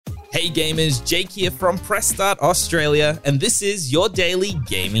Hey gamers, Jake here from Press Start Australia, and this is your daily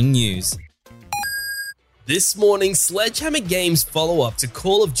gaming news. This morning, Sledgehammer Games' follow-up to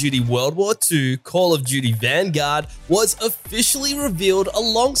Call of Duty World War II, Call of Duty Vanguard, was officially revealed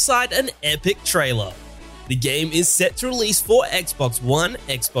alongside an epic trailer. The game is set to release for Xbox One,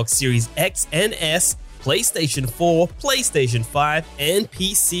 Xbox Series X and S, PlayStation 4, PlayStation 5, and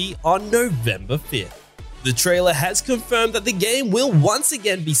PC on November 5th. The trailer has confirmed that the game will once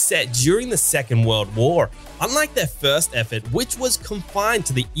again be set during the Second World War. Unlike their first effort, which was confined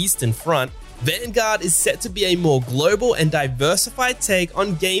to the Eastern Front, Vanguard is set to be a more global and diversified take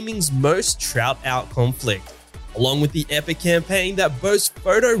on gaming's most trout-out conflict. Along with the epic campaign that boasts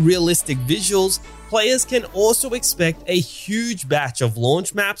photorealistic visuals, players can also expect a huge batch of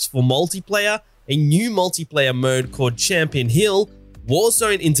launch maps for multiplayer, a new multiplayer mode called Champion Hill,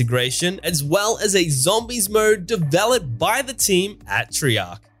 Warzone integration, as well as a zombies mode developed by the team at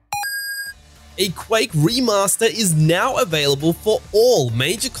Treyarch. A Quake remaster is now available for all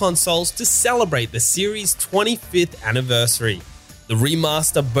major consoles to celebrate the series' 25th anniversary. The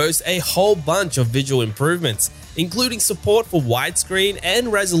remaster boasts a whole bunch of visual improvements, including support for widescreen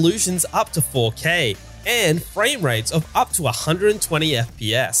and resolutions up to 4K, and frame rates of up to 120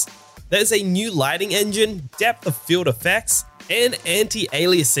 FPS. There's a new lighting engine, depth of field effects, and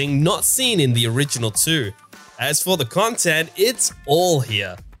anti-aliasing not seen in the original 2. As for the content, it's all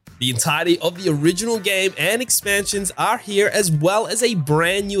here. The entirety of the original game and expansions are here, as well as a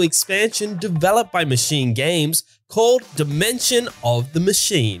brand new expansion developed by Machine Games called Dimension of the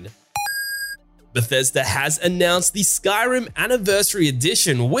Machine. Bethesda has announced the Skyrim Anniversary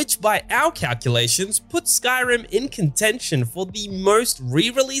Edition, which by our calculations puts Skyrim in contention for the most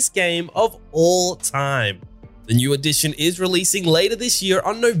re-released game of all time. The new edition is releasing later this year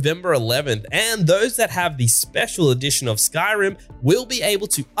on November 11th, and those that have the special edition of Skyrim will be able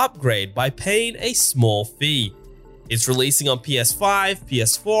to upgrade by paying a small fee. It's releasing on PS5,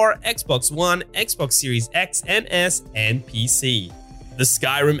 PS4, Xbox One, Xbox Series X and S, and PC. The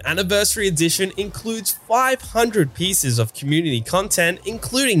Skyrim Anniversary Edition includes 500 pieces of community content,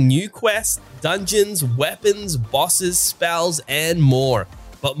 including new quests, dungeons, weapons, bosses, spells, and more.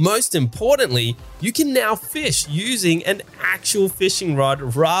 But most importantly, you can now fish using an actual fishing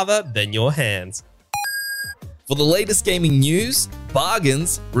rod rather than your hands. For the latest gaming news,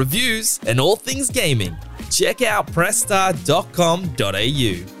 bargains, reviews, and all things gaming, check out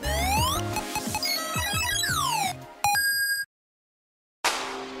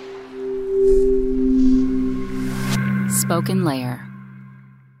Spoken Layer.